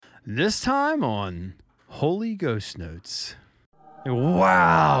This time on Holy Ghost Notes.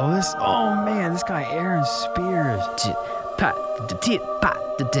 Wow, this guy Aaron Spears.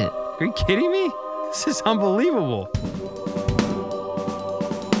 Are you kidding me? This is unbelievable.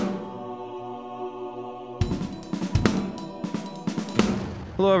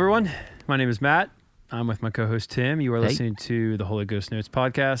 Hello, everyone. My name is Matt. I'm with my co-host Tim. You are listening to the Holy Ghost Notes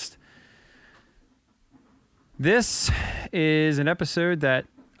podcast. This is an episode that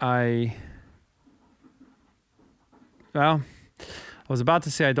I was about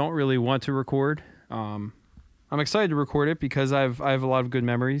to say I don't really want to record. I'm excited to record it because I have a lot of good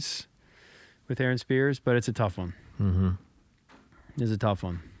memories with Aaron Spears, but it's a tough one. Mm-hmm. It's a tough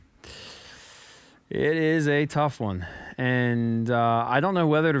one. It is a tough one. And I don't know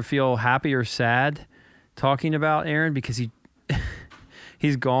whether to feel happy or sad talking about Aaron because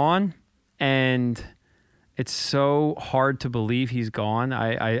he's gone, and it's so hard to believe he's gone.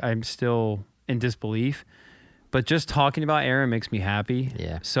 I'm still in disbelief. But just talking about Aaron makes me happy.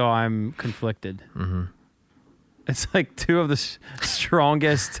 Yeah. So I'm conflicted. Mm-hmm. It's like two of the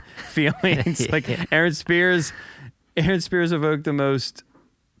strongest feelings. Like Aaron Spears evoked the most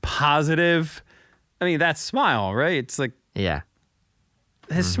positive. I mean, that smile, right? It's like, yeah,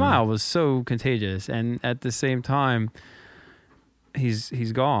 his smile was so contagious, and at the same time,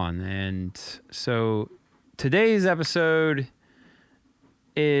 he's gone. And so today's episode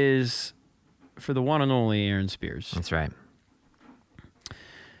is for the one and only Aaron Spears. That's right.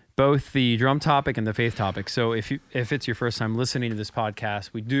 Both the drum topic and the faith topic. So if it's your first time listening to this podcast,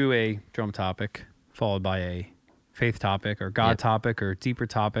 we do a drum topic followed by a faith topic or God topic or deeper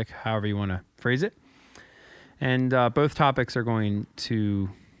topic, however you want to phrase it. And both topics are going to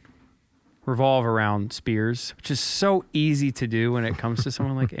revolve around Spears, which is so easy to do when it comes to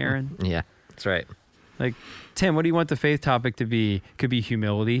someone like Aaron. Yeah, that's right. Like, Tim, what do you want the faith topic to be? It could be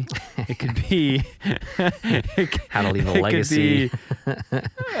humility. It could be... how to leave a legacy.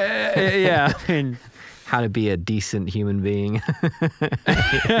 Yeah. I mean, how to be a decent human being.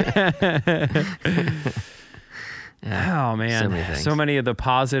 Oh, man. So many of the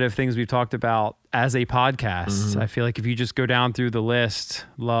positive things we've talked about as a podcast. Mm-hmm. I feel like if you just go down through the list,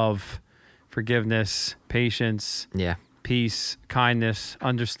 love, forgiveness, patience, peace, kindness,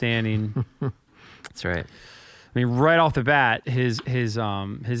 understanding. That's right. I mean, right off the bat, his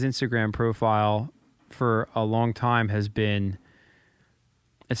Instagram profile for a long time has been,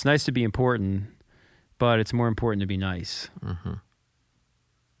 it's nice to be important, but it's more important to be nice. Mm-hmm.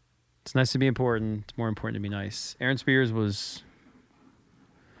 It's nice to be important. It's more important to be nice. Aaron Spears was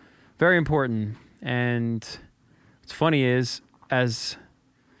very important. And what's funny is, as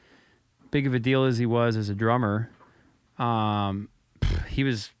big of a deal as he was as a drummer, he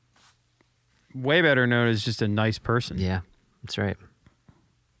was way better known as just a nice person. Yeah, that's right.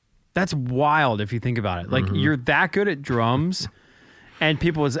 That's wild if you think about it. Like, you're that good at drums, and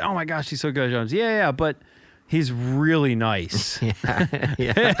people would say, oh my gosh, he's so good at drums. Yeah, but he's really nice.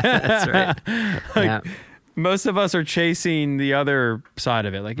 yeah, that's right. Like, most of us are chasing the other side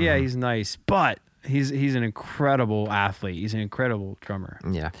of it. Like, yeah, he's nice, but he's an incredible athlete. He's an incredible drummer.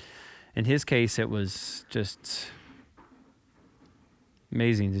 Yeah. In his case, it was just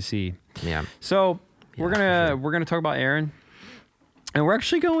amazing to see. Yeah. So we're gonna talk about Aaron, and we're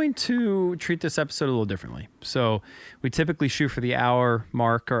actually going to treat this episode a little differently. So we typically shoot for the hour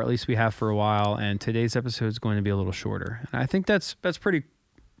mark, or at least we have for a while. And today's episode is going to be a little shorter. And I think that's pretty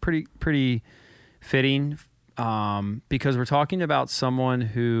fitting, because we're talking about someone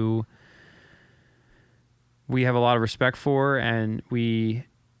who we have a lot of respect for, and we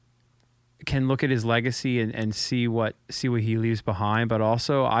can look at his legacy and see what he leaves behind. But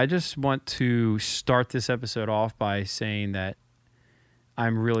also, I just want to start this episode off by saying that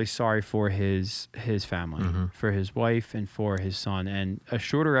I'm really sorry for his family, for his wife and for his son. And a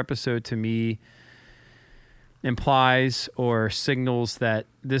shorter episode to me implies or signals that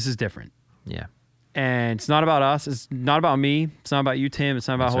this is different. Yeah. And it's not about us. It's not about me. It's not about you, Tim. It's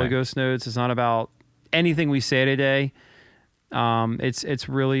not about Holy Ghost Notes. It's not about anything we say today. It's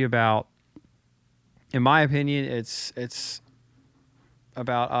really about, in my opinion, it's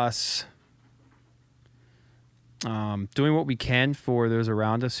about us doing what we can for those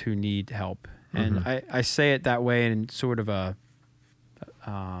around us who need help. And I say it that way in sort of a,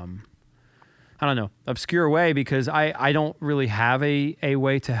 obscure way, because I don't really have a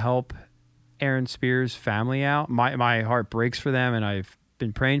way to help Aaron Spears' family out. My heart breaks for them, and I've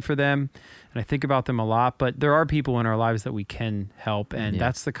been praying for them, and I think about them a lot. But there are people in our lives that we can help, and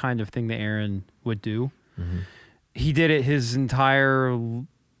that's the kind of thing that Aaron would do. He did it his entire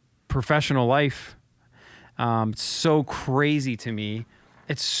professional life. It's so crazy to me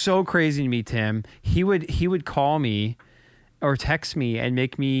It's so crazy to me, Tim. He would call me or text me and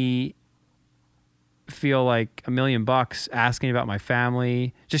make me feel like $1,000,000 asking about my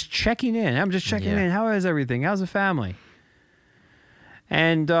family, just checking in. I'm just checking in. How is everything? How's the family?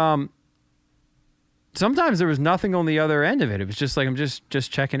 And sometimes there was nothing on the other end of it. It was just like, I'm just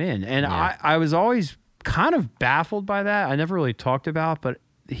checking in. And I was always kind of baffled by that. I never really talked about, but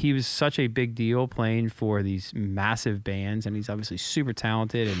he was such a big deal playing for these massive bands, and he's obviously super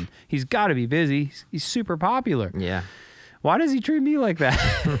talented, and he's got to be busy. He's super popular. Yeah. Why does he treat me like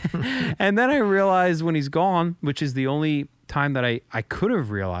that? And then I realized when he's gone, which is the only time that I could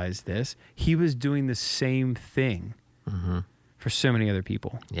have realized this, he was doing the same thing for so many other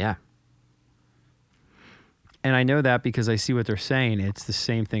people. Yeah. And I know that because I see what they're saying. It's the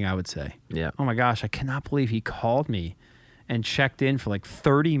same thing I would say. Yeah. Oh my gosh, I cannot believe he called me and checked in for like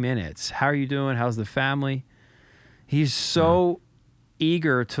 30 minutes. How are you doing? How's the family? He's so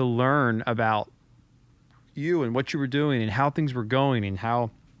eager to learn about you and what you were doing and how things were going and how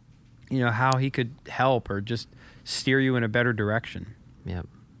he could help or just steer you in a better direction. Yep.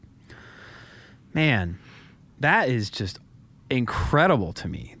 Man, that is just incredible to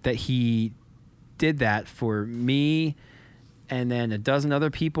me that he did that for me and then a dozen other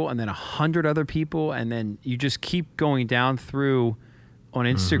people and then 100 other people. And then you just keep going down through on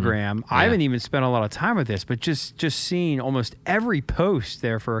Instagram. I haven't even spent a lot of time with this, but just seeing almost every post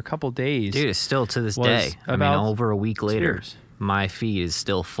there for a couple days. Dude, it's still to this day. I mean, over a week later, Spears. my feed is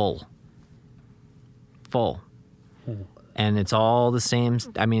still full. And it's all the same.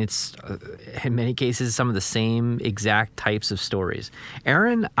 I mean, it's in many cases some of the same exact types of stories.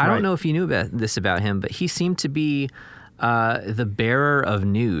 Aaron, I don't know if you knew about him, but he seemed to be the bearer of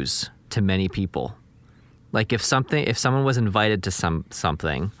news to many people. Like if someone was invited to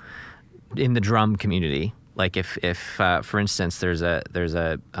something in the drum community, like if for instance there's a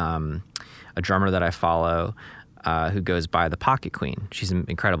drummer that I follow who goes by the Pocket Queen. She's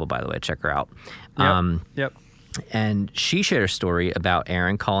incredible, by the way. Check her out. Yep. And she shared a story about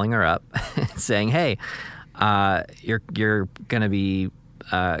Aaron calling her up saying, "Hey, you're gonna be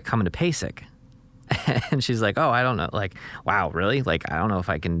coming to PASIC." And she's like, "Oh, I don't know. Like, wow, really? Like, I don't know if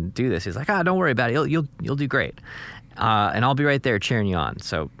I can do this." He's like, "Don't worry about it. You'll do great. And I'll be right there cheering you on."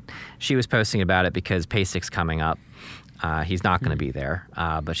 So she was posting about it because PASIC's coming up. He's not going to be there,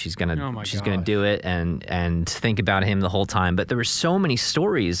 but she's gonna do it and think about him the whole time. But there were so many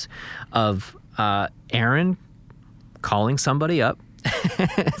stories of Aaron calling somebody up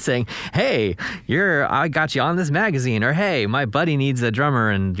saying, "Hey, I got you on this magazine," or "Hey, my buddy needs a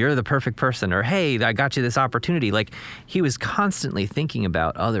drummer and you're the perfect person," or "Hey, I got you this opportunity." Like he was constantly thinking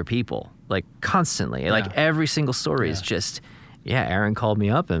about other people, like constantly. Like every single story is just, Aaron called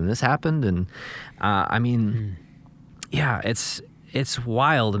me up and this happened. And I mean, it's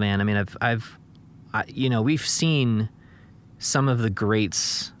wild, man. I mean, we've seen some of the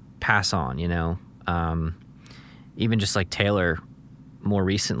greats pass on, even just like Taylor more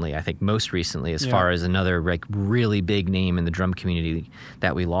recently, I think most recently, as far as another like really big name in the drum community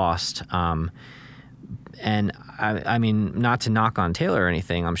that we lost. And I mean, not to knock on Taylor or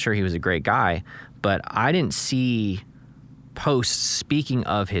anything, I'm sure he was a great guy, but I didn't see posts speaking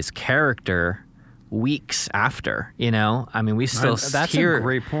of his character weeks after, I mean, we still that's a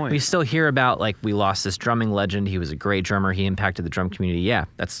great point. We still hear about like, we lost this drumming legend. He was a great drummer. He impacted the drum community. Yeah,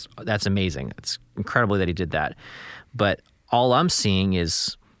 that's amazing. It's incredible that he did that. But all I'm seeing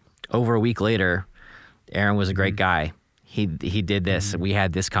is over a week later, Aaron was a great guy. He did this. We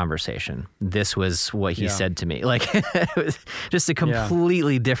had this conversation. This was what he said to me. Like it was just a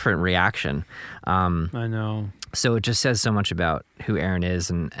completely different reaction. I know. So it just says so much about who Aaron is.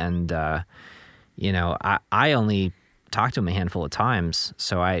 And I only talked to him a handful of times,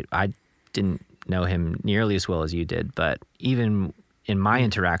 so I didn't know him nearly as well as you did. But even in my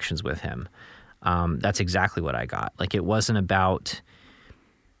interactions with him, that's exactly what I got. Like it wasn't about,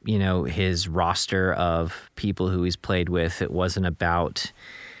 his roster of people who he's played with. It wasn't about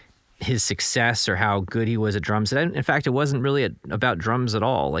his success or how good he was at drums. In fact, it wasn't really about drums at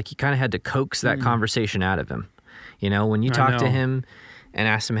all. Like you kind of had to coax that conversation out of him. When you talk to him and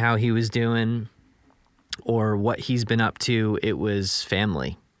asked him how he was doing or what he's been up to, it was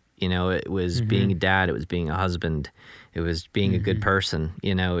family. It was being a dad. It was being a husband. It was being a good person.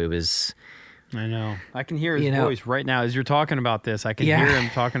 It was... I know. I can hear his voice right now as you're talking about this. I can hear him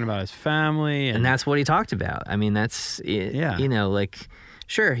talking about his family. And that's what he talked about. I mean, that's, like,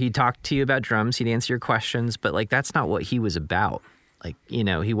 sure, he talked to you about drums. He'd answer your questions, but, like, that's not what he was about. Like,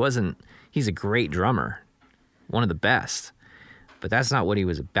 he's a great drummer, one of the best, but that's not what he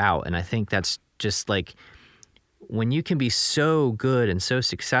was about. And I think that's just, like, when you can be so good and so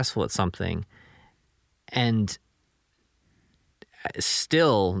successful at something and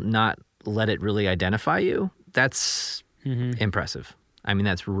still not let it really identify you, that's impressive. I mean,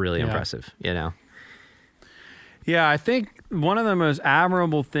 that's really impressive, you know? Yeah, I think one of the most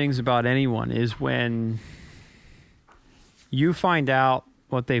admirable things about anyone is when you find out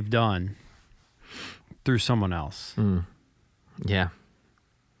what they've done through someone else. Yeah.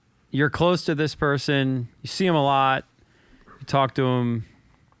 You're close to this person, you see them a lot, you talk to them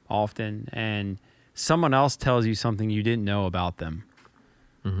often, and someone else tells you something you didn't know about them.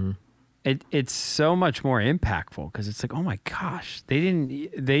 It's so much more impactful because it's like, oh my gosh, they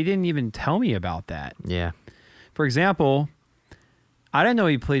didn't even tell me about that. Yeah. For example, I didn't know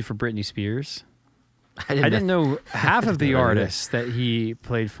he played for Britney Spears. I didn't know half of the artists that he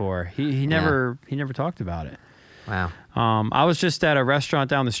played for. He never talked about it. Wow. I was just at a restaurant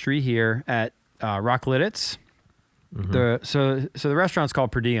down the street here at Rocklittitz. So the restaurant's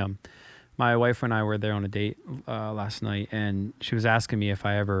called Per Diem. My wife and I were there on a date last night, and she was asking me if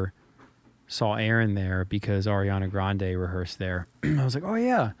I ever saw Aaron there because Ariana Grande rehearsed there. I was like, oh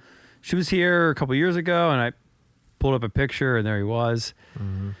yeah, she was here a couple years ago, and I pulled up a picture, and there he was.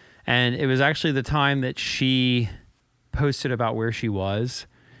 And it was actually the time that she posted about where she was,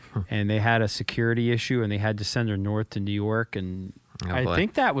 and they had a security issue, and they had to send her north to New York. And I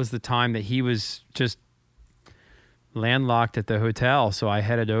think that was the time that he was just landlocked at the hotel. So I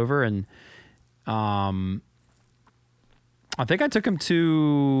headed over, and I think I took him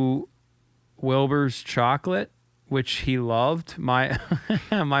to Wilbur's Chocolate, which he loved. My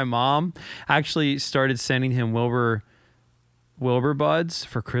mom actually started sending him Wilbur buds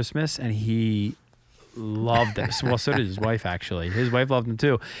for Christmas, and he loved them. Well, so did his wife, actually. His wife loved them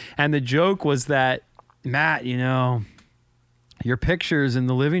too. And the joke was that, Matt, you know, your pictures in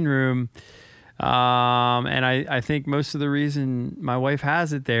the living room, and I think most of the reason my wife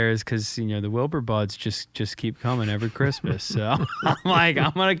has it there is because, you know, the Wilbur buds just keep coming every Christmas. So I'm like,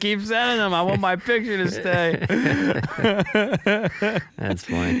 I'm going to keep sending them. I want my picture to stay. That's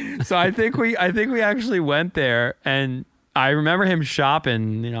funny. So I think we actually went there, and I remember him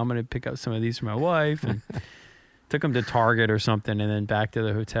shopping. You know, I'm going to pick up some of these for my wife, and took him to Target or something, and then back to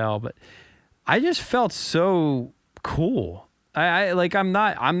the hotel. But I just felt so cool. I'm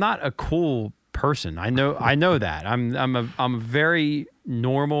not a cool person. I know that. I'm a very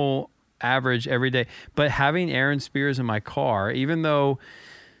normal, average, everyday. But having Aaron Spears in my car, even though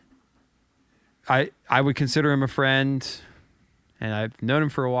I would consider him a friend, and I've known him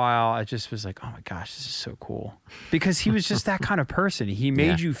for a while, I just was like, oh my gosh, this is so cool. Because he was just that kind of person. He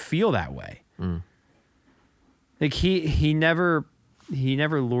made you feel that way. Like he never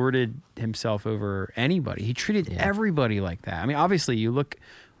lorded himself over anybody. He treated everybody like that. I mean, obviously you look,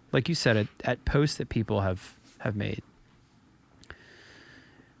 like you said, at posts that people have made.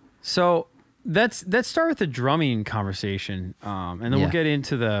 So let's start with the drumming conversation. And then we'll get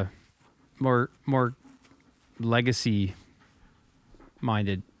into the more legacy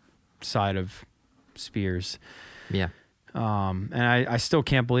minded side of Spears. Yeah. And I still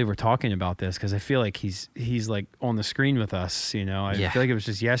can't believe we're talking about this because I feel like he's like on the screen with us, you know. I feel like it was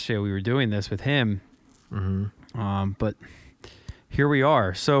just yesterday we were doing this with him. But here we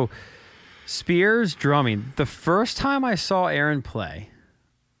are. So Spears drumming. The first time I saw Aaron play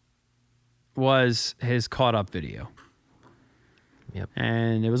was his Caught Up video. Yep.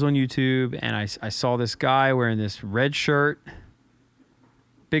 And it was on YouTube, and I saw this guy wearing this red shirt,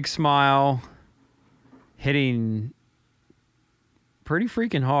 big smile, hitting pretty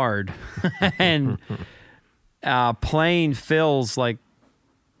freaking hard, and playing fills like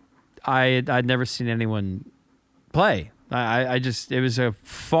I'd never seen anyone play. I just, it was a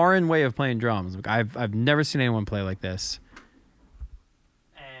foreign way of playing drums. Like I've never seen anyone play like this,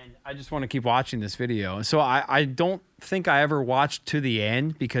 and I just want to keep watching this video. So I don't think I ever watched to the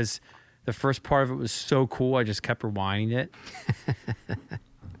end because the first part of it was so cool. I just kept rewinding it,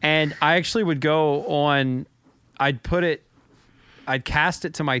 and I actually would go on. I'd cast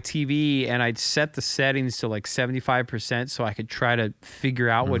it to my TV, and I'd set the settings to like 75% so I could try to figure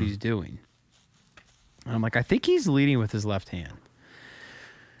out what he's doing. And I'm like, I think he's leading with his left hand.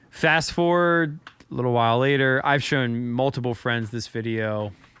 Fast forward a little while later, I've shown multiple friends this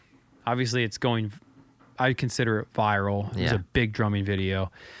video. Obviously, it's going, I consider it viral. It was a big drumming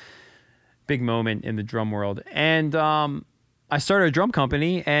video, big moment in the drum world. And I started a drum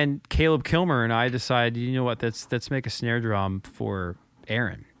company, and Caleb Kilmer and I decided, you know what, let's make a snare drum for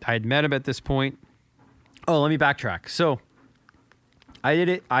Aaron. I had met him at this point. Oh, let me backtrack. So I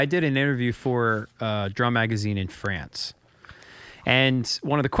did an interview for Drum Magazine in France. And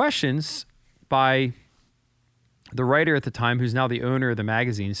one of the questions by the writer at the time, who's now the owner of the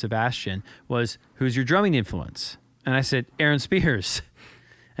magazine, Sebastian, was, "Who's your drumming influence?" And I said, "Aaron Spears."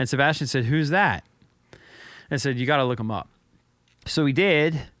 And Sebastian said, "Who's that?" And I said, "You got to look him up." So we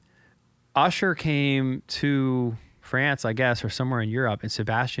did. Usher came to France, I guess, or somewhere in Europe, and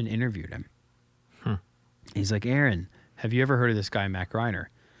Sebastian interviewed him. He's like, "Aaron, have you ever heard of this guy, Matt Greiner?"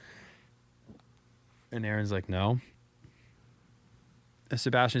 And Aaron's like, "No." And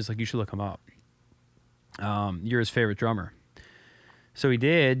Sebastian's like, "You should look him up. You're his favorite drummer." So he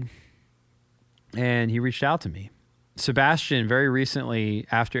did, and he reached out to me. Sebastian, very recently,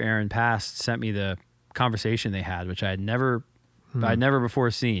 after Aaron passed, sent me the conversation they had, which I'd never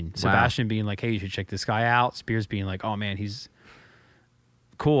before seen. Wow. Sebastian being like, "Hey, you should check this guy out." Spears being like, "Oh man, he's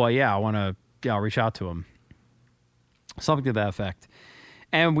cool. I'll reach out to him." Something to that effect.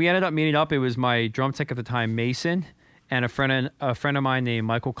 And we ended up meeting up. It was my drum tech at the time, Mason, and a friend of mine named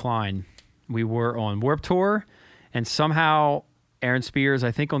Michael Klein. We were on Warped Tour, and somehow Aaron Spears,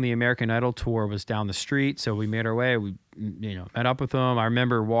 I think on the American Idol tour, was down the street. So we made our way. We, met up with him. I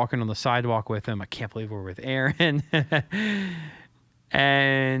remember walking on the sidewalk with him. I can't believe we're with Aaron.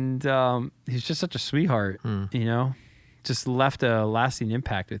 And he's just such a sweetheart, just left a lasting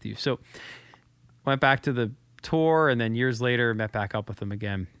impact with you. So went back to the tour, and then years later met back up with him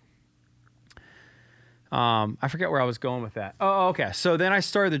again. I forget where I was going with that. Oh, okay. So then I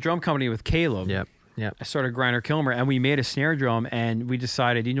started the drum company with Caleb. Yep. I started Griner Kilmer, and we made a snare drum, and we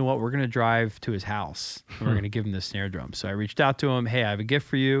decided, you know what, we're going to drive to his house, and we're going to give him the snare drum. So I reached out to him. "Hey, I have a gift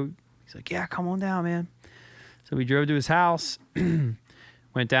for you." He's like, "Yeah, come on down, man." So we drove to his house,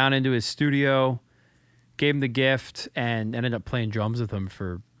 went down into his studio, gave him the gift, and ended up playing drums with him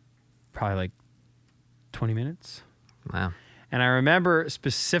for probably like 20 minutes. Wow. And I remember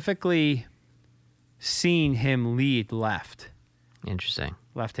specifically seeing him lead left. Interesting.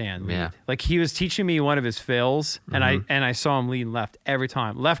 Left hand lead. Yeah. Like he was teaching me one of his fills, and I saw him lead left every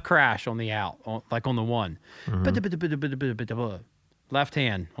time. Left crash on the out, like on the one. Left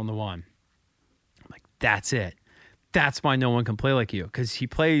hand on the one. I'm like, that's it. That's why no one can play like you, because he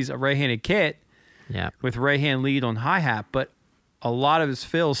plays a right-handed kit with right-hand lead on hi-hat, but a lot of his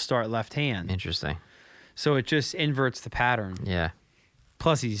fills start left hand. Interesting. So it just inverts the pattern. Yeah.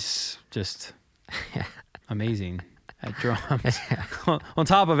 Plus, he's just amazing at drums. On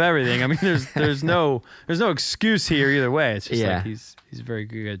top of everything, I mean, there's no excuse here either way. It's just like he's very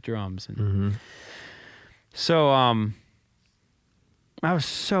good at drums, and so that was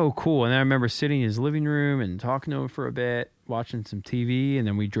so cool. And then I remember sitting in his living room and talking to him for a bit, watching some TV, and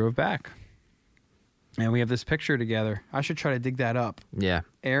then we drove back. And we have this picture together. I should try to dig that up. Yeah.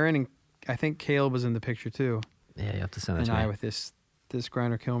 Aaron and I think Caleb was in the picture too. Yeah, you have to send that to me. And I with this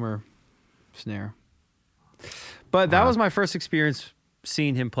Griner Kilmer snare. But that was my first experience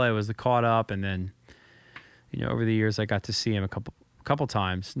seeing him play, was the Caught Up, and then over the years I got to see him a couple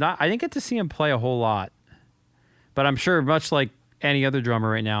times. I didn't get to see him play a whole lot, but I'm sure much like any other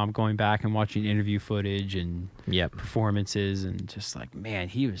drummer right now, I'm going back and watching interview footage and performances, and just like, man,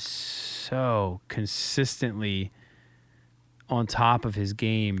 he was so consistently on top of his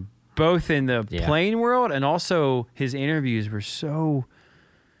game, both in the playing world and also his interviews were so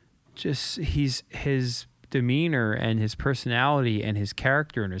just, his demeanor and his personality and his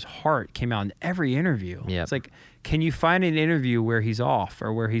character and his heart came out in every interview. Yep. It's like, can you find an interview where he's off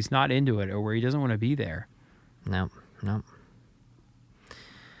or where he's not into it or where he doesn't want to be there? No.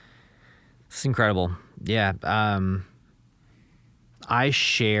 It's incredible. Yeah. I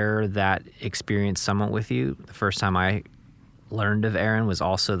share that experience somewhat with you. The first time I learned of Aaron was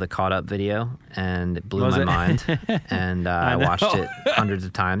also the Caught Up video, and it blew my mind. And I watched it hundreds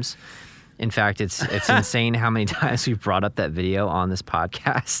of times. In fact, it's insane how many times we brought up that video on this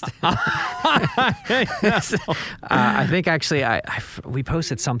podcast. I think actually we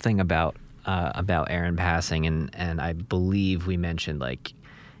posted something about Aaron passing, and I believe we mentioned, like,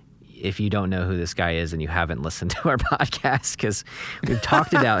 if you don't know who this guy is and you haven't listened to our podcast, because we've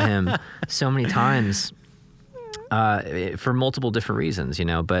talked about him so many times for multiple different reasons,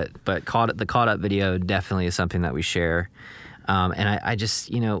 but the Caught Up video definitely is something that we share. And I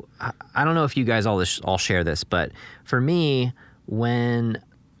just, I don't know if you guys all share this, but for me, when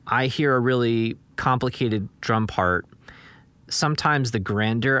I hear a really complicated drum part, sometimes the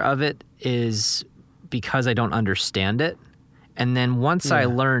grandeur of it is because I don't understand it. And then once I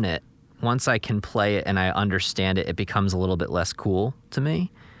learn it, once I can play it and I understand it, it becomes a little bit less cool to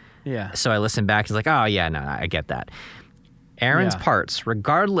me. Yeah. So I listen back, it's like, oh yeah, no, I get that. Aaron's parts,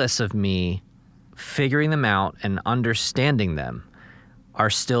 regardless of me figuring them out and understanding them, are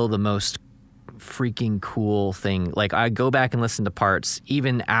still the most freaking cool thing. Like, I go back and listen to parts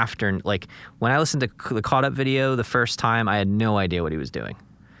even after, like, when I listened to the Caught Up video the first time, I had no idea what he was doing.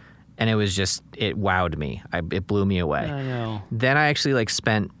 And it was just, it wowed me. It blew me away. I know. Then I actually like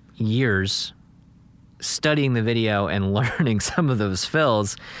spent years studying the video and learning some of those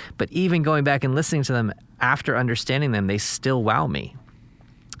fills, but even going back and listening to them after understanding them, they still wow me.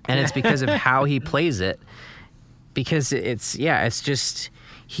 And it's because of how he plays it, because it's just,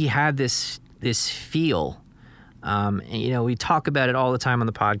 he had this feel. And, you know, we talk about it all the time on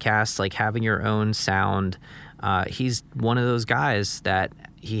the podcast, like having your own sound. He's one of those guys that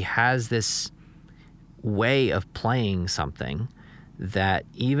he has this way of playing something that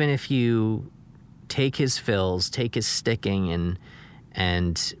even if you take his fills, take his sticking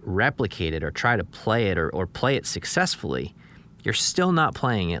and replicate it or try to play it or play it successfully, you're still not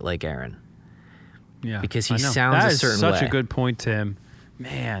playing it like Aaron. Yeah, because he sounds a certain way. That is such a good point, Tim.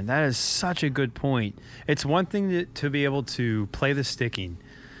 Man, that is such a good point. It's one thing to be able to play the sticking,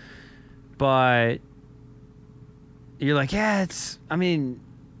 but you're like, yeah, it's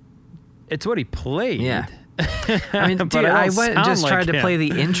what he played. Yeah. I mean, dude, I went and just tried to play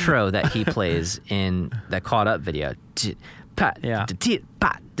the intro that he plays in the Caught Up video. Yeah.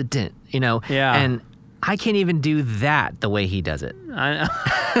 You know? Yeah. And I can't even do that the way he does it. I know.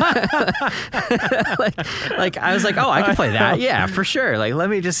 like I was like, oh, I can play that. Yeah, for sure. Like, let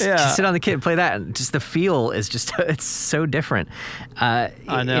me just sit on the kit and play that. And just the feel is just, it's so different. I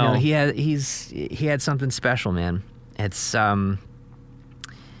know. You know, he had something special, man. It's, and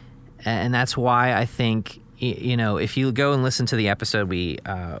that's why I think, you know, if you go and listen to the episode we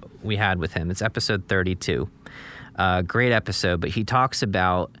had with him, it's episode 32. Great episode, but he talks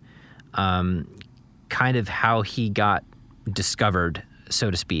about kind of how he got discovered, so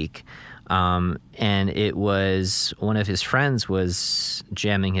to speak. And it was one of his friends was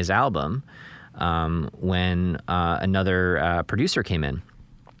jamming his album when another producer came in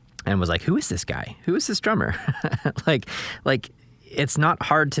and was like, who is this guy? Who is this drummer? like it's not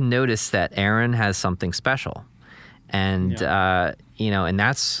hard to notice that Aaron has something special. And, you know, and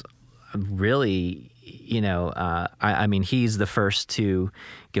that's really, you know, I mean, he's the first to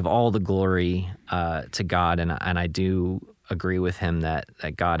give all the glory to God. And I do agree with him that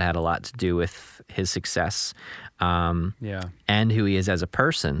God had a lot to do with his success and who he is as a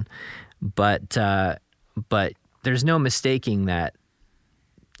person. But there's no mistaking that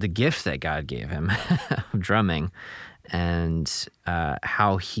the gift that God gave him of drumming and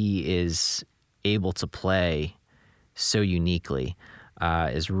how he is able to play so uniquely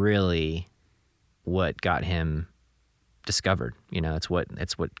is really what got him discovered. You know, it's what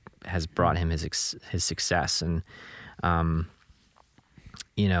has brought him his success. And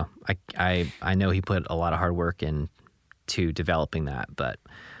you know, I know he put a lot of hard work into developing that, but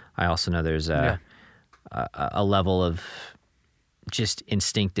I also know there's a level of just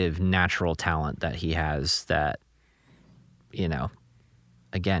instinctive, natural talent that he has that, you know,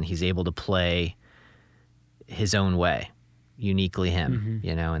 again, he's able to play his own way, uniquely him,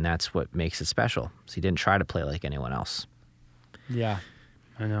 you know, and that's what makes it special. So he didn't try to play like anyone else. Yeah,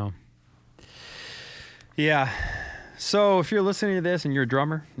 I know. Yeah. So if you're listening to this and you're a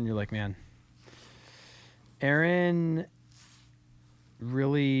drummer and you're like, man, Aaron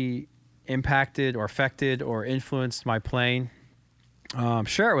really impacted or affected or influenced my playing,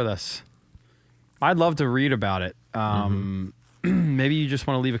 share it with us. I'd love to read about it. Maybe you just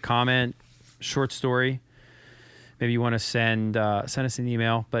want to leave a comment, short story. Maybe you want to send us an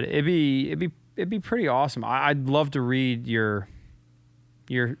email, but it'd be pretty awesome. I'd love to read your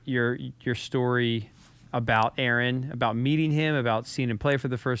story about Aaron, about meeting him, about seeing him play for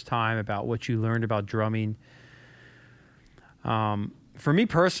the first time, about what you learned about drumming. For me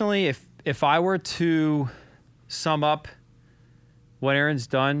personally, if I were to sum up what Aaron's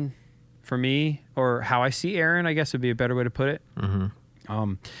done for me, or how I see Aaron, I guess would be a better way to put it.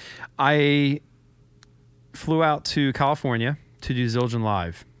 I flew out to California to do Zildjian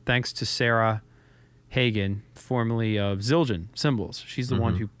Live, thanks to Sarah Hagen, formerly of Zildjian Cymbals. She's the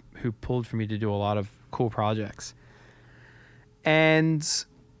one who pulled for me to do a lot of cool projects. And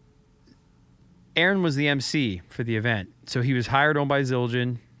Aaron was the MC for the event. So he was hired on by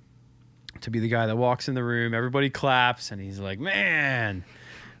Zildjian to be the guy that walks in the room, everybody claps, and he's like, man,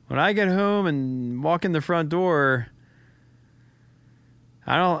 when I get home and walk in the front door,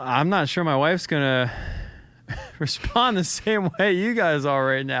 I'm not sure my wife's gonna respond the same way you guys are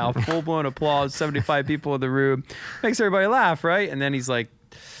right now. Full-blown applause, 75 people in the room. Makes everybody laugh, right? And then he's like,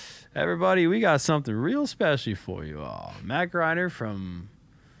 everybody, we got something real special for you all. Matt Greiner from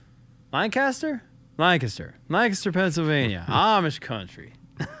Lancaster, Pennsylvania, Amish country.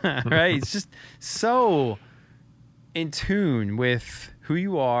 right? It's just so in tune with who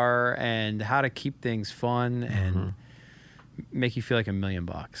you are and how to keep things fun and make you feel like $1 million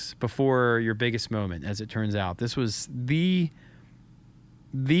before your biggest moment. As it turns out, this was the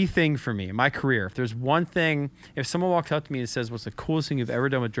thing for me in my career. If there's one thing, if someone walks up to me and says, what's the coolest thing you've ever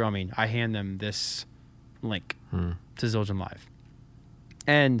done with drumming, I hand them this link to Zildjian Live.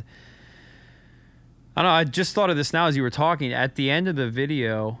 And I don't know, I just thought of this now as you were talking. At the end of the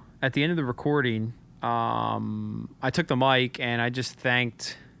video, at the end of the recording, I took the mic and I just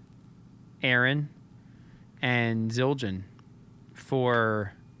thanked Aaron and Zildjian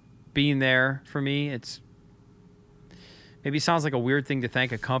for being there for me. It's maybe sounds like a weird thing to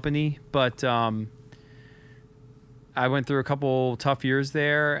thank a company, but I went through a couple tough years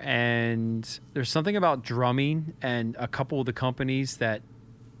there, and there's something about drumming and a couple of the companies that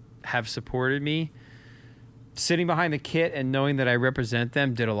have supported me. Sitting behind the kit and knowing that I represent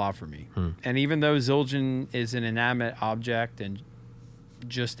them did a lot for me. And even though Zildjian is an inanimate object and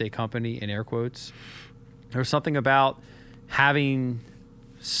just a company in air quotes, there's something about having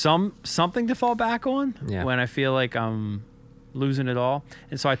something to fall back on when I feel like I'm losing it all.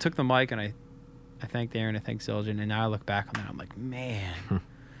 And so I took the mic and I thanked Aaron, I thanked Zildjian, and now I look back on that, I'm like, man,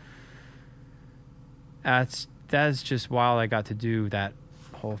 that's just wild. I got to do that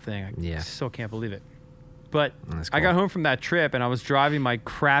whole thing. I still can't believe it. But cool. I got home from that trip and I was driving my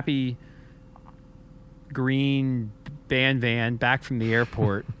crappy green band van back from the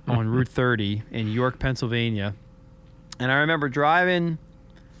airport on Route 30 in York, Pennsylvania. And I remember driving,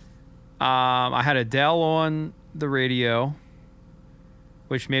 I had Adele on the radio,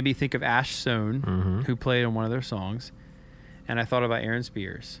 which made me think of Ash Sohn, who played on one of their songs. And I thought about Aaron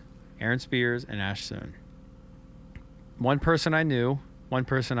Spears and Ash Sohn. One person I knew, one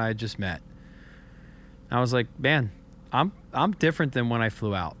person I had just met. I was like, man, I'm different than when I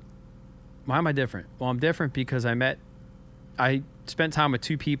flew out. Why am I different? Well, I'm different because I spent time with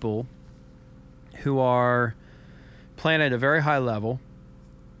two people who are playing at a very high level,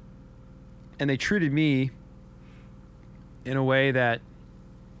 and they treated me in a way that,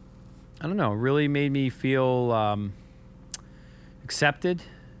 I don't know, really made me feel accepted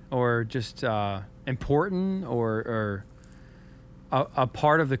or just important or a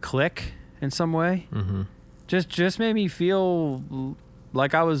part of the clique in some way. Just made me feel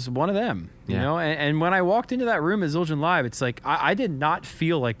like I was one of them, you know? And when I walked into that room at Zildjian Live, it's like, I did not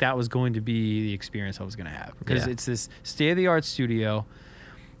feel like that was going to be the experience I was going to have. Because it's this state-of-the-art studio.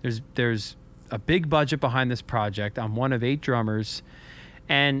 There's a big budget behind this project. I'm one of 8 drummers.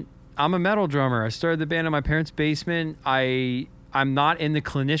 And I'm a metal drummer. I started the band in my parents' basement. I'm not in the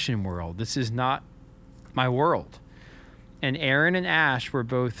clinician world. This is not my world. And Aaron and Ash were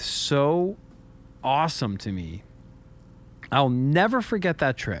both so awesome to me. I'll never forget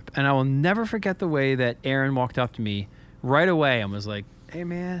that trip. And I will never forget the way that Aaron walked up to me right away and was like, hey,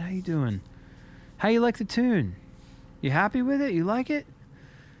 man, how you doing? How you like the tune? You happy with it? You like it?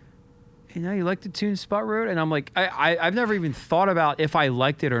 You know, you like the tune Spot Road? And I'm like, I've never even thought about if I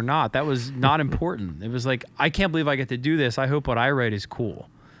liked it or not. That was not important. It was like, I can't believe I get to do this. I hope what I write is cool.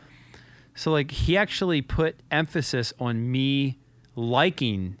 So, like, he actually put emphasis on me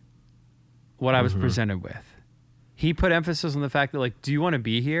liking what I was presented with. He put emphasis on the fact that, like, do you want to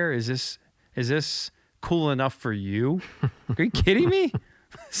be here? Is this cool enough for you? Are you kidding me?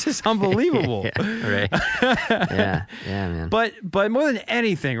 This is unbelievable. Right. yeah, man. But more than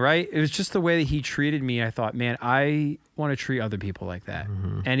anything, right? It was just the way that he treated me. I thought, man, I want to treat other people like that.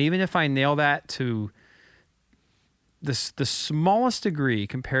 And even if I nail that to the smallest degree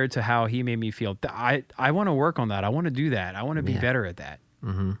compared to how he made me feel, I want to work on that. I want to do that. I want to be better at that.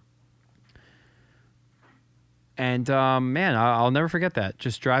 And man, I'll never forget that.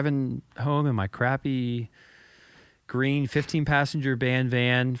 Just driving home in my crappy green 15-passenger band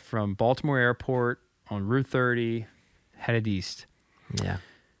van from Baltimore Airport on Route 30, headed east. Yeah.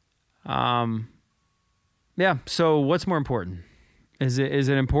 Yeah. So what's more important? Is it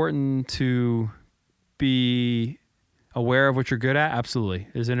important to be aware of what you're good at? Absolutely.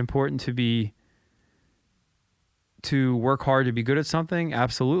 Is it important to work hard to be good at something?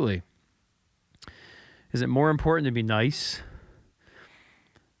 Absolutely. Is it more important to be nice?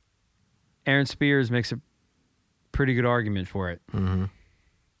 Aaron Spears makes a pretty good argument for it.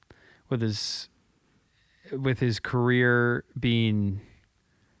 With his career being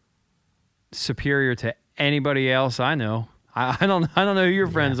superior to anybody else I know. I don't know who your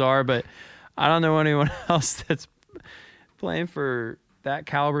friends are, but I don't know anyone else that's playing for that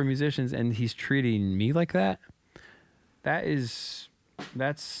caliber of musicians, and he's treating me like that. That's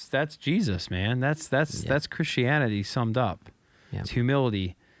Jesus, man. That's Christianity summed up. Yeah. It's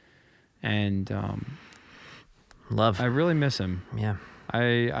humility, and Love. I really miss him. Yeah.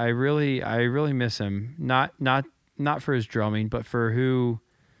 I really miss him. Not for his drumming, but for who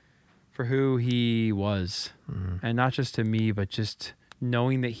he was, and not just to me, but just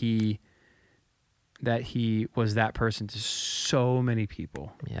knowing that he was that person to so many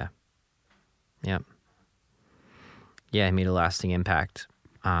people. Yeah. Yeah. Yeah, he made a lasting impact.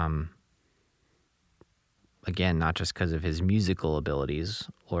 Again, not just because of his musical abilities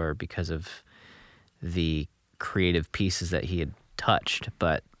or because of the creative pieces that he had touched,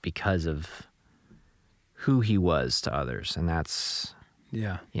 but because of who he was to others. And that's,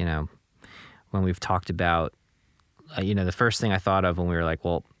 Yeah. you know, when we've talked about, the first thing I thought of when we were like,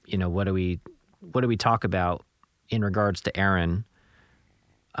 well, what do we talk about in regards to Aaron,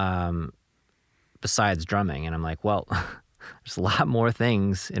 besides drumming? And I'm like, well, there's a lot more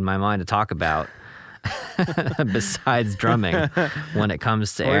things in my mind to talk about besides drumming when it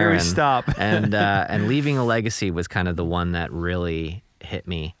comes to Aaron. Where do we stop? and leaving a legacy was kind of the one that really hit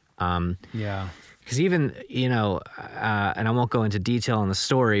me. Yeah. Because even, and I won't go into detail on the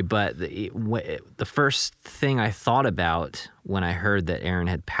story, but the first thing I thought about when I heard that Aaron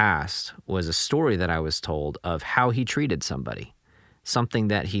had passed was a story that I was told of how he treated somebody, something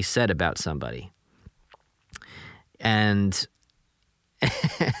that he said about somebody. And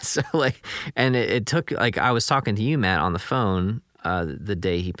so it took, I was talking to you, Matt, on the phone the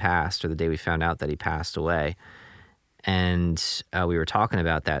day he passed, or the day we found out that he passed away. And we were talking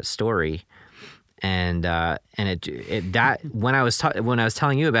about that story. And when I was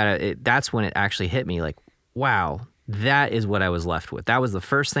telling you about it, that's when it actually hit me. Like, wow, that is what I was left with. That was the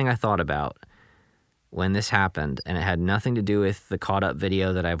first thing I thought about when this happened, and it had nothing to do with the caught up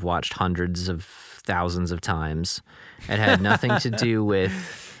video that I've watched hundreds of thousands of times. It had nothing to do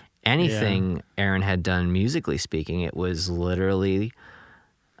with anything Aaron had done musically speaking. It was literally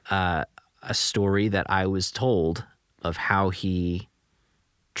a story that I was told of how he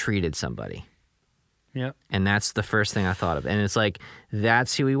treated somebody. Yep. And that's the first thing I thought of. And it's like,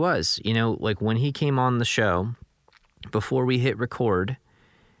 that's who he was. When he came on the show, before we hit record,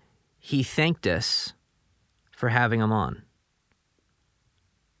 he thanked us for having him on.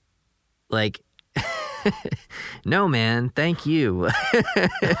 Like, no, man, thank you.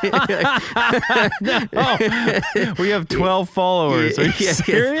 No. We have 12 followers. Are you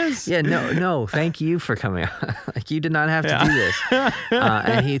serious? Yeah, no, thank you for coming on. Like, you did not have to do this.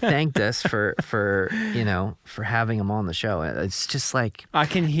 And he thanked us for having him on the show. It's just like, I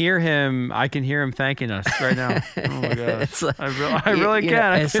can hear him thanking us right now. Oh my gosh. Like, I really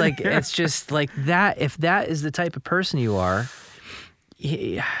can. It's like, it's just like that. If that is the type of person you are,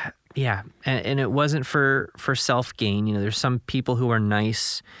 yeah, and it wasn't for self-gain. There's some people who are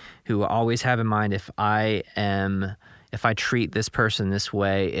nice, who always have in mind, if I treat this person this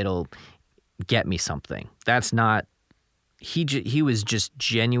way, it'll get me something. That's not, he was just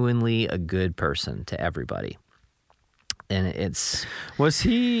genuinely a good person to everybody. And it's... Was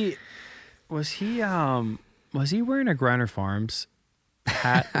he wearing a Griner Farms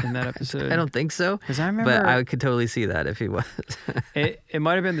hat in that episode? I don't think so. Because I remember, but I could totally see that if he was. it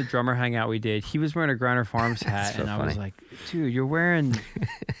might have been the drummer hangout we did. He was wearing a Griner Farms hat, so and funny. I was like, "Dude, you're wearing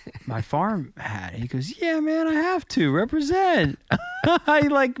my farm hat." And he goes, "Yeah, man, I have to represent." I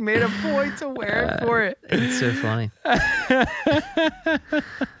made a point to wear it for it. It's so funny.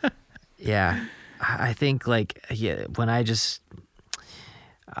 Yeah, I think when I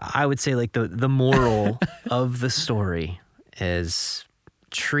would say the moral of the story is,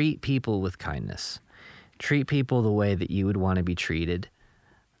 treat people with kindness. Treat people the way that you would want to be treated.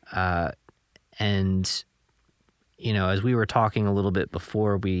 And, as we were talking a little bit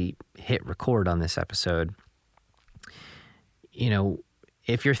before we hit record on this episode,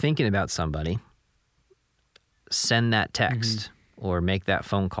 if you're thinking about somebody, send that text or make that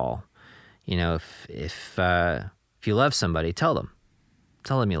phone call. If you love somebody, tell them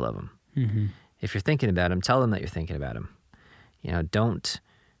you love them. Mm-hmm. If you're thinking about them, tell them that you're thinking about them. Don't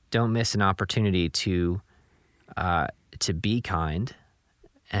miss an opportunity to be kind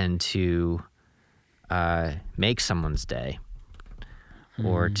and to make someone's day,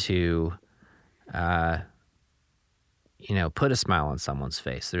 or to put a smile on someone's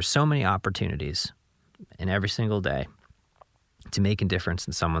face. There's so many opportunities in every single day to make a difference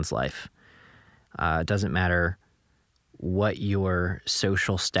in someone's life. It doesn't matter what your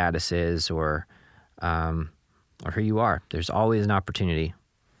social status is or who you are. There's always an opportunity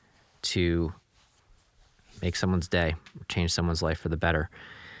to make someone's day, change someone's life for the better.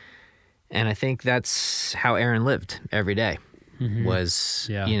 And I think that's how Aaron lived every day. Was,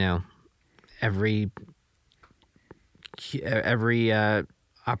 every every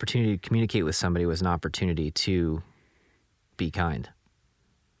opportunity to communicate with somebody was an opportunity to be kind,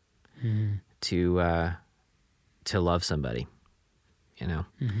 to love somebody, you know,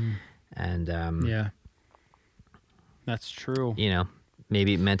 and Yeah, that's true. you know,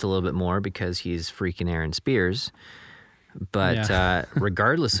 maybe it meant a little bit more because he's freaking Aaron Spears, but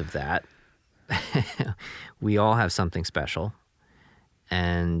regardless of that, we all have something special,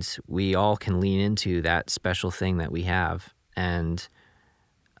 and we all can lean into that special thing that we have, and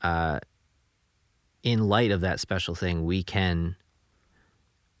in light of that special thing, we can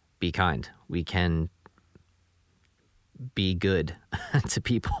be kind. We can be good to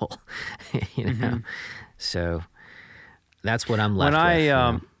people, you know. So that's what I'm left with. You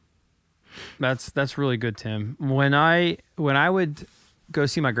know? That's really good, Tim. When I would go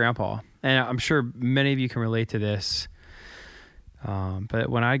see my grandpa, and I'm sure many of you can relate to this, but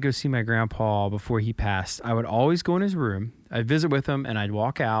when I go see my grandpa before he passed, I would always go in his room. I'd visit with him, and I'd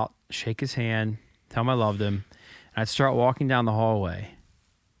walk out, shake his hand, tell him I loved him, and I'd start walking down the hallway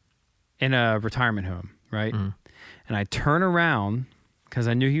in a retirement home, right? And I'd turn around because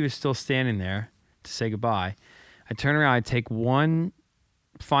I knew he was still standing there to say goodbye. I'd turn around, I'd take one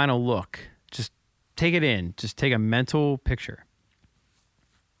final look, just take it in, just take a mental picture.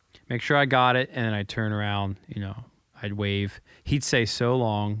 Make sure I got it, and then I'd turn around, you know, I'd wave. He'd say so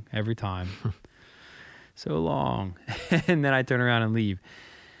long every time. So long. And then I'd turn around and leave.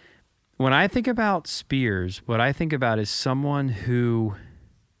 When I think about Spears, what I think about is someone who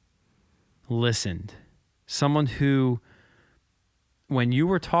listened. Someone who, when you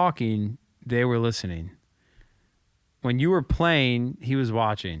were talking, they were listening. When you were playing, he was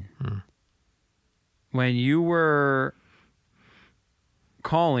watching. When you were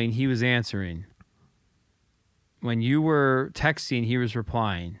calling, he was answering. When you were texting, he was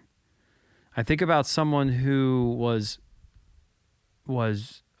replying. I think about someone who was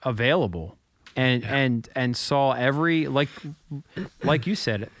available and saw every, like you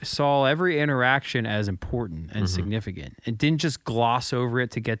said, saw every interaction as important and significant, and didn't just gloss over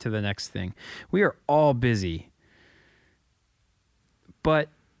it to get to the next thing. We are all busy, but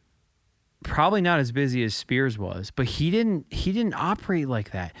probably not as busy as Spears was. But he didn't operate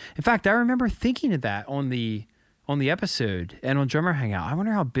like that. In fact, I remember thinking of that on the episode and on Drummer Hangout. I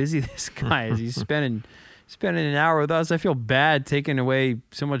wonder how busy this guy is. He's spending an hour with us. I feel bad taking away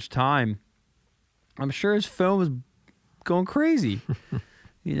so much time. I'm sure his phone was going crazy.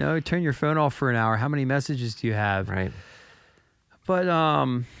 You know, turn your phone off for an hour. How many messages do you have? Right. But I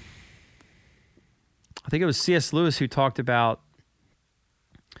think it was C.S. Lewis who talked about,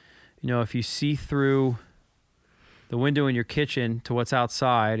 you know, if you see through the window in your kitchen to what's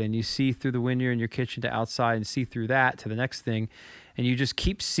outside, and you see through the window in your kitchen to outside, and see through that to the next thing, and you just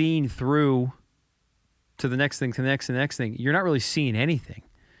keep seeing through to the next thing, to the next and the next thing, you're not really seeing anything.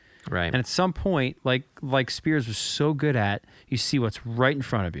 Right. And at some point, like Spears was so good at, you see what's right in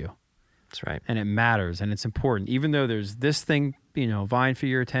front of you. That's right. And it matters, and it's important. Even though there's this thing, you know, vying for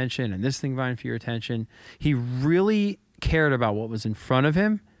your attention, and this thing vying for your attention, he really cared about what was in front of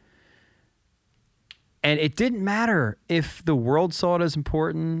him. And it didn't matter if the world saw it as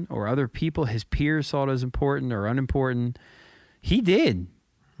important, or other people, his peers, saw it as important or unimportant. He did.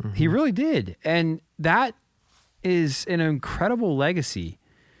 He really did. And that is an incredible legacy,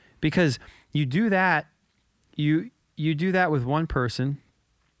 because you do that, you do that with one person,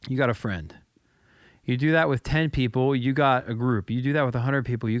 you got a friend. You do that with 10 people, you got a group. You do that with 100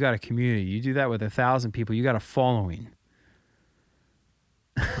 people, you got a community. You do that with 1,000 people, you got a following.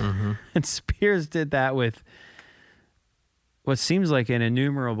 And Spears did that with what seems like an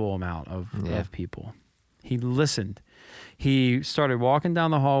innumerable amount of people. He listened. He started walking down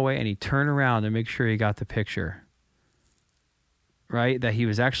the hallway, and he turned around to make sure he got the picture. Right? That he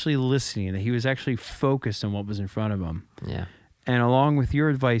was actually listening, that he was actually focused on what was in front of him. Yeah. And along with your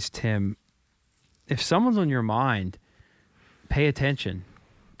advice, Tim, if someone's on your mind, pay attention.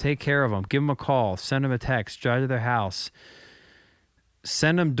 Take care of them. Give them a call. Send them a text. Drive to their house.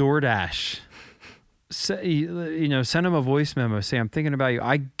 Send them DoorDash. You know, send them a voice memo. Say, I'm thinking about you.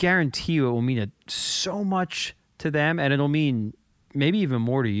 I guarantee you it will mean so much to them, and it'll mean maybe even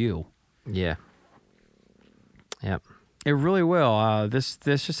more to you. Yeah. Yep. It really will. This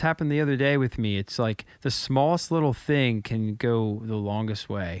just happened the other day with me. It's like the smallest little thing can go the longest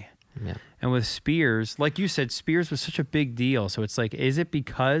way. Yeah. And with Spears, like you said, Spears was such a big deal. So it's like, is it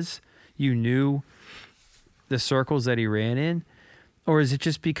because you knew the circles that he ran in? Or is it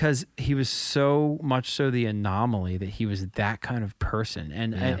just because he was so much so the anomaly that he was that kind of person?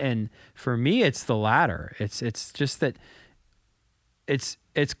 And for me, it's the latter. It's just that it's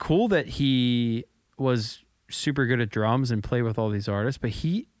cool that he was super good at drums and play with all these artists, but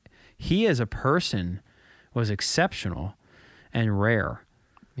he as a person was exceptional and rare.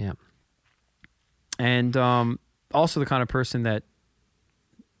 Yeah. And also the kind of person that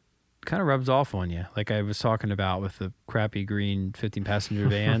kind of rubs off on you. Like I was talking about with the crappy green 15-passenger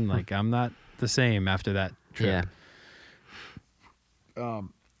van. Like I'm not the same after that trip. Yeah.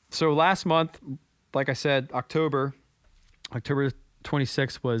 So last month, like I said, October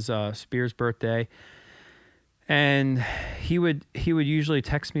 26th was Spears' birthday. And he would usually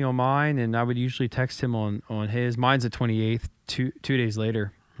text me on mine, and I would usually text him on his. Mine's the 28th, two days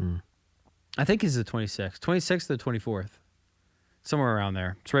later. I think he's the 26th. 26th or the 24th. Somewhere around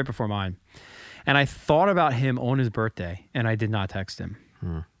there. It's right before mine. And I thought about him on his birthday, and I did not text him.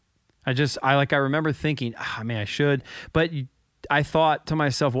 I remember thinking, I should. But I thought to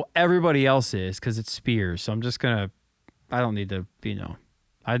myself, well, everybody else is because it's Spears. So I'm just going to, I don't need to,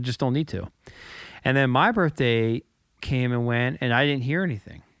 I just don't need to. And then my birthday came and went, and I didn't hear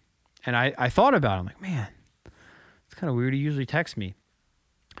anything. And I thought about it. I'm like, man, it's kind of weird. He usually texts me.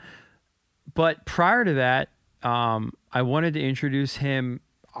 But prior to that, I wanted to introduce him.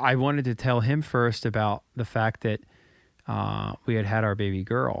 I wanted to tell him first about the fact that we had our baby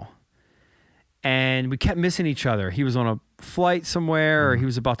girl. And we kept missing each other. He was on a flight somewhere, or he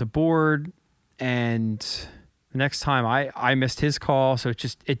was about to board. And the next time I missed his call, so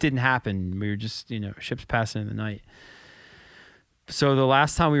it didn't happen. We were just, ships passing in the night. So the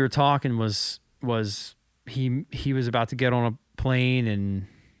last time we were talking was he was about to get on a plane, and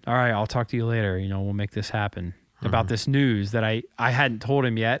all right, I'll talk to you later. We'll make this happen. About this news that I hadn't told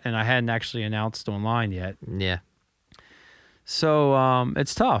him yet, and I hadn't actually announced online yet. Yeah. So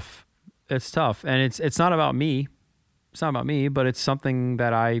it's tough. It's tough, and it's not about me. It's not about me, but it's something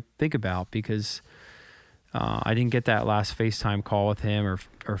that I think about because I didn't get that last FaceTime call with him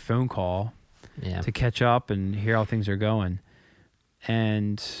or phone call to catch up and hear how things are going.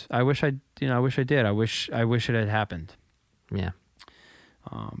 And I wish I did. I wish it had happened. Yeah.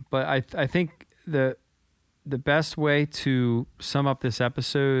 But I think the best way to sum up this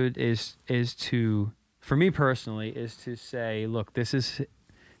episode is to, for me personally, is to say, look, this is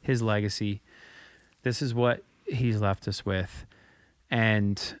his legacy. This is what he's left us with.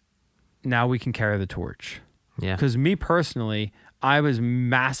 And now we can carry the torch. Yeah. Because me personally, I was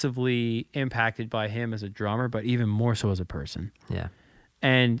massively impacted by him as a drummer, but even more so as a person. Yeah.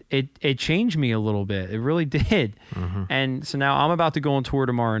 And it changed me a little bit. It really did. And so now I'm about to go on tour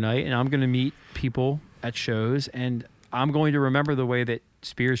tomorrow night, and I'm going to meet people at shows, and I'm going to remember the way that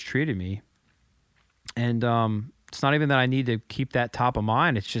Spears treated me. And it's not even that I need to keep that top of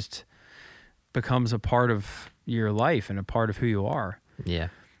mind. It's just becomes a part of your life and a part of who you are. Yeah.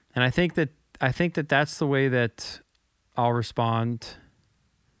 And I think that that's the way that I'll respond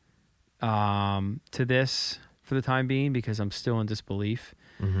to this for the time being, because I'm still in disbelief.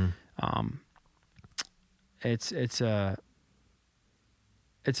 It's a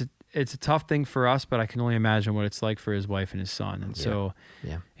tough thing for us, but I can only imagine what it's like for his wife and his son. And so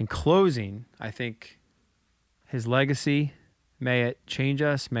in closing, I think his legacy, may it change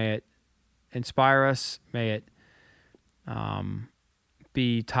us, may it inspire us, may it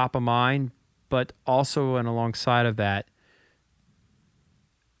be top of mind, but also, and alongside of that,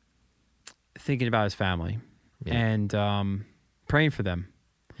 thinking about his family and praying for them.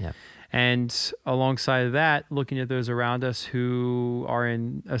 Yeah. And alongside of that, looking at those around us who are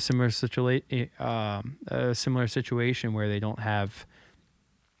in a similar situation where they don't have,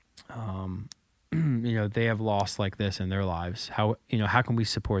 they have loss like this in their lives. How can we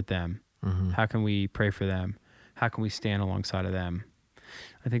support them? How can we pray for them? How can we stand alongside of them?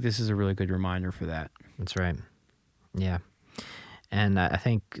 I think this is a really good reminder for that. That's right. Yeah. And I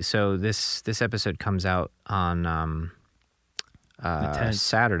think, so this episode comes out on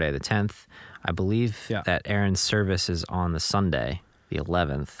Saturday, the 10th. I believe that Aaron's service is on the Sunday, the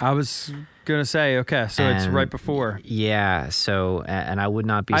 11th. I was going to say, okay, so it's right before. Yeah, so, and I would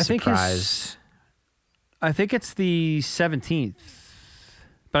not be surprised. I think it's the 17th,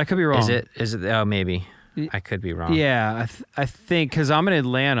 but I could be wrong. Is it? Oh, maybe. I could be wrong. Yeah, I think, because I'm in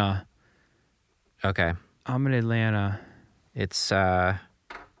Atlanta. Okay. I'm in Atlanta. It's, yeah,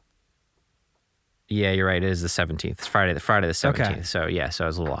 you're right. It is the 17th. It's Friday the 17th. Okay. So, yeah, so I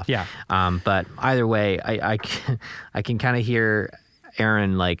was a little off. Yeah. But either way, I can kind of hear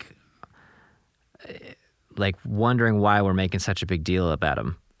Aaron, like wondering why we're making such a big deal about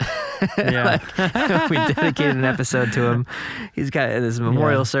him. Yeah. We dedicated an episode to him. He's got this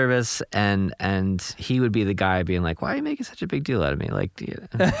memorial service, and he would be the guy being like, "Why are you making such a big deal out of me?" Like,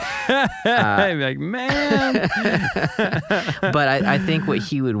 I'd be like, man. But I think what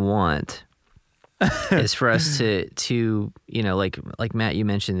he would want is for us to like Matt, you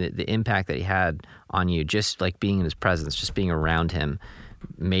mentioned the impact that he had on you, just like being in his presence, just being around him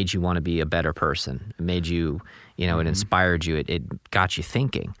made you want to be a better person. It made you, it inspired you. It got you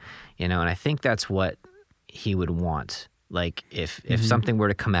thinking, and I think that's what he would want. Like if something were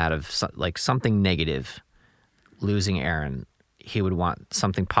to come out of like something negative, losing Aaron, he would want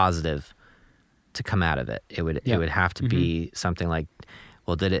something positive to come out of it. It would have to be something like,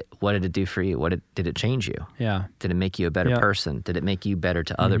 well, what did it do for you? Did it change you? Yeah. Did it make you a better person? Did it make you better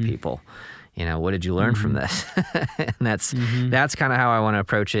to other people? What did you learn from this? And that's kind of how I want to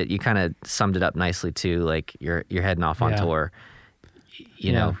approach it. You kind of summed it up nicely too. Like you're heading off on tour.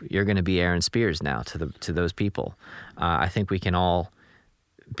 You're going to be Aaron Spears now to those people. I think we can all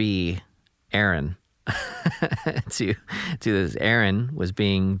be Aaron. to this, Aaron was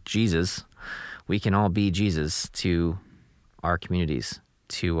being Jesus. We can all be Jesus to our communities,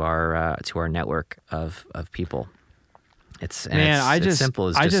 to our network of people. It's simple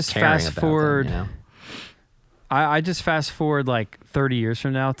as just caring about them. I just fast forward like 30 years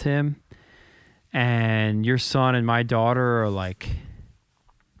from now, Tim, and your son and my daughter are like,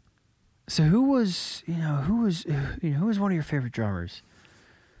 so who was one of your favorite drummers?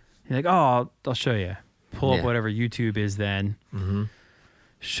 You're like, oh, I'll show you. Pull up whatever YouTube is then. Mm-hmm.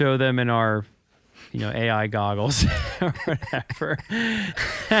 Show them in our, AI goggles or whatever.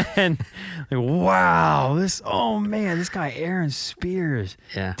 And like, wow, this guy Aaron Spears.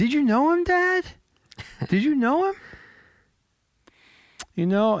 Yeah. Did you know him, Dad? Did you know him?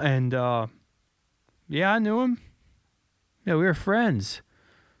 And yeah, I knew him. Yeah, we were friends.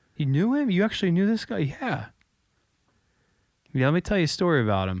 You knew him? You actually knew this guy? Yeah. Yeah, let me tell you a story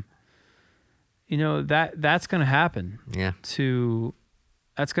about him. That's going to happen. Yeah.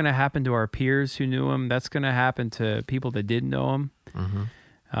 That's going to happen to our peers who knew him. That's going to happen to people that didn't know him.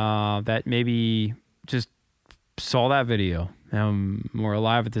 Mm-hmm. That maybe just saw that video and were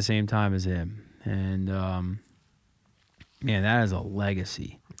alive at the same time as him. And man, that is a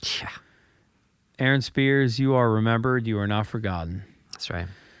legacy. Yeah. Aaron Spears, you are remembered. You are not forgotten. That's right.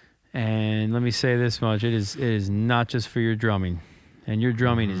 And let me say this much: it is not just for your drumming, and your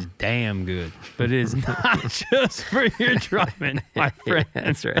drumming is damn good, but it is not just for your drumming, my friend. Yeah,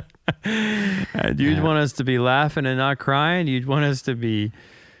 that's right. And you'd want us to be laughing and not crying. You'd want us to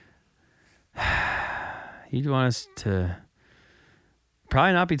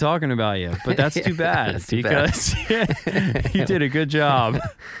probably not be talking about you, but that's too bad. That's too because you did a good job.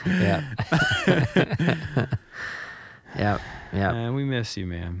 Yeah. Yeah. Yeah. And we miss you,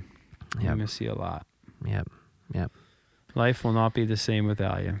 man. Yep. We miss you a lot. Yep. Yep. Life will not be the same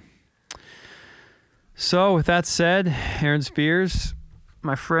without you. So with that said, Aaron Spears,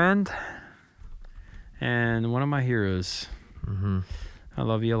 my friend, and one of my heroes. Mm-hmm. I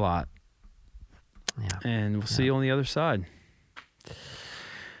love you a lot. Yeah. And we'll see you on the other side.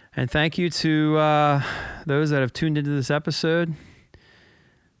 And thank you to those that have tuned into this episode.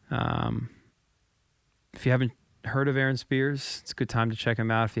 If you haven't heard of Aaron Spears, it's a good time to check him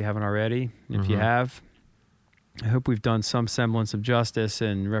out if you haven't already. If you have, I hope we've done some semblance of justice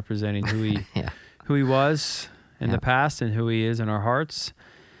in representing who he who he was in the past and who he is in our hearts.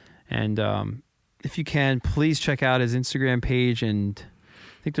 And if you can, please check out his Instagram page, and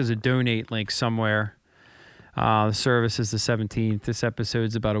I think there's a donate link somewhere. The service is the 17th. This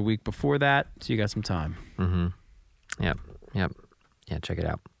episode's about a week before that, so you got some time. Mm-hmm. Yep. Yeah, check it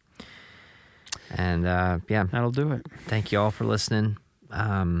out. And that'll do it. Thank you all for listening.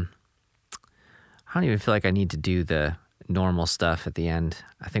 I don't even feel like I need to do the normal stuff at the end.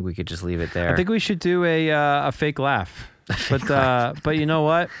 I think we could just leave it there. I think we should do a fake laugh. But you know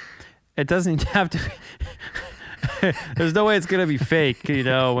what? It doesn't have to be. There's no way it's gonna be fake,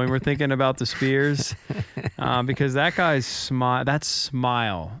 when we're thinking about the Spears, because that guy's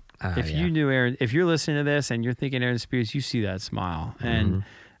smile. You knew Aaron, if you're listening to this and you're thinking Aaron Spears, you see that smile, and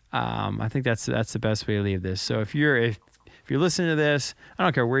I think that's the best way to leave this. So if you're listening to this, I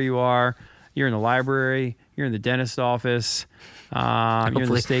don't care where you are. You're in the library. You're in the dentist office. You're in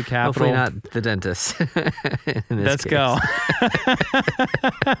the state capitol. Hopefully not the dentist. Let's go.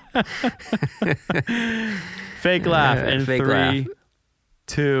 Fake laugh in fake 3, laugh.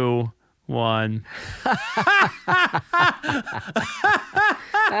 2, 1.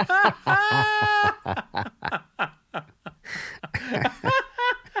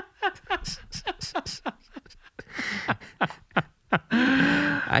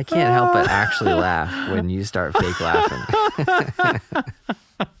 I can't help but actually laugh when you start fake laughing.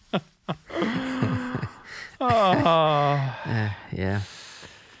 Yeah.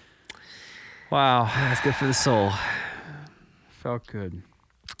 Wow. That's good for the soul. Felt good.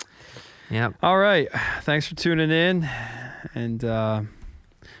 Yep. All right. Thanks for tuning in, and we'll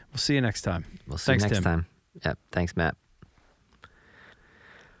see you next time. We'll see you next Tim. time. Yep. Thanks, Matt.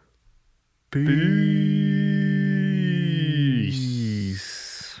 Peace.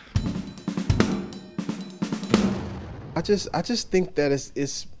 I just think that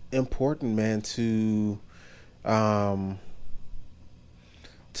it's important, man, to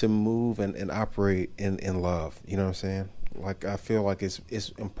move and operate in love. You know what I'm saying? Like, I feel like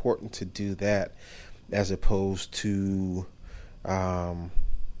it's important to do that as opposed to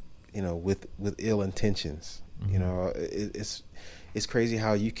with ill intentions. Mm-hmm. You know, it's crazy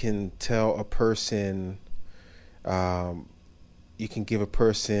how you can tell a person, you can give a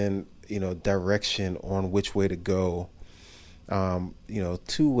person, direction on which way to go.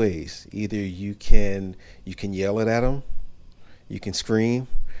 Two ways. Either you can yell it at them, you can scream,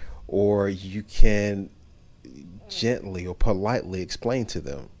 or you can gently or politely explain to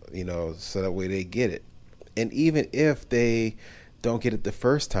them, so that way they get it. And even if they don't get it the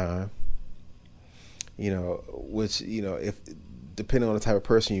first time, if depending on the type of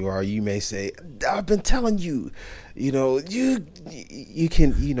person you are, you may say, "I've been telling you," you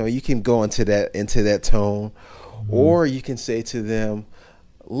can go into that tone, or you can say to them,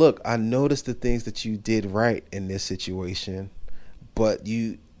 "Look, I noticed the things that you did right in this situation, but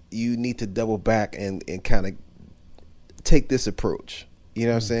you need to double back and kind of take this approach." You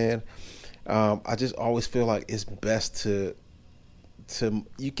know what I'm saying? I just always feel like it's best to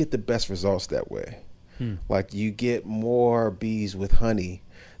you get the best results that way. Like, you get more bees with honey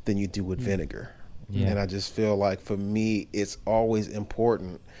than you do with vinegar. Yeah. And I just feel like, for me, it's always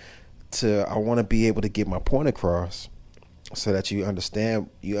important I want to be able to get my point across so that you understand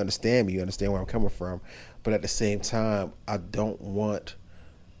me, you understand where I'm coming from. But at the same time, I don't want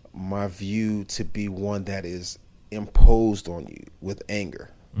my view to be one that is imposed on you with anger,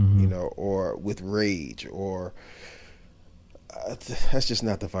 or with rage, or that's just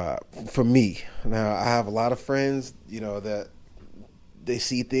not the vibe for me. Now, I have a lot of friends, that they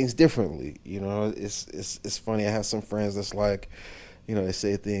see things differently. It's funny. I have some friends that's like, they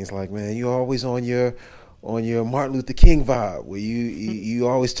say things like, "Man, you're always on your Martin Luther King vibe, where you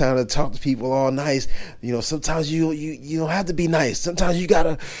always trying to talk to people all nice. Sometimes you don't have to be nice. Sometimes you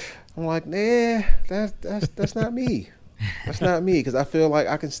gotta." I'm like, nah, that's not me. That's not me, because I feel like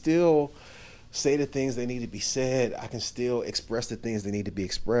I can still say the things that need to be said. I can still express the things that need to be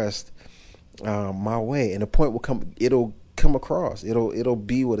expressed my way, and the point will come. It'll come across. It'll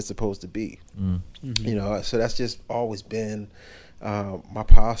be what it's supposed to be. Mm-hmm. So that's just always been my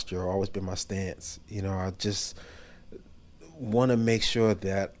posture, always been my stance. I just want to make sure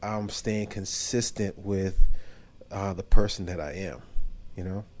that I'm staying consistent with the person that I am.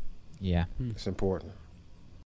 Yeah. It's important.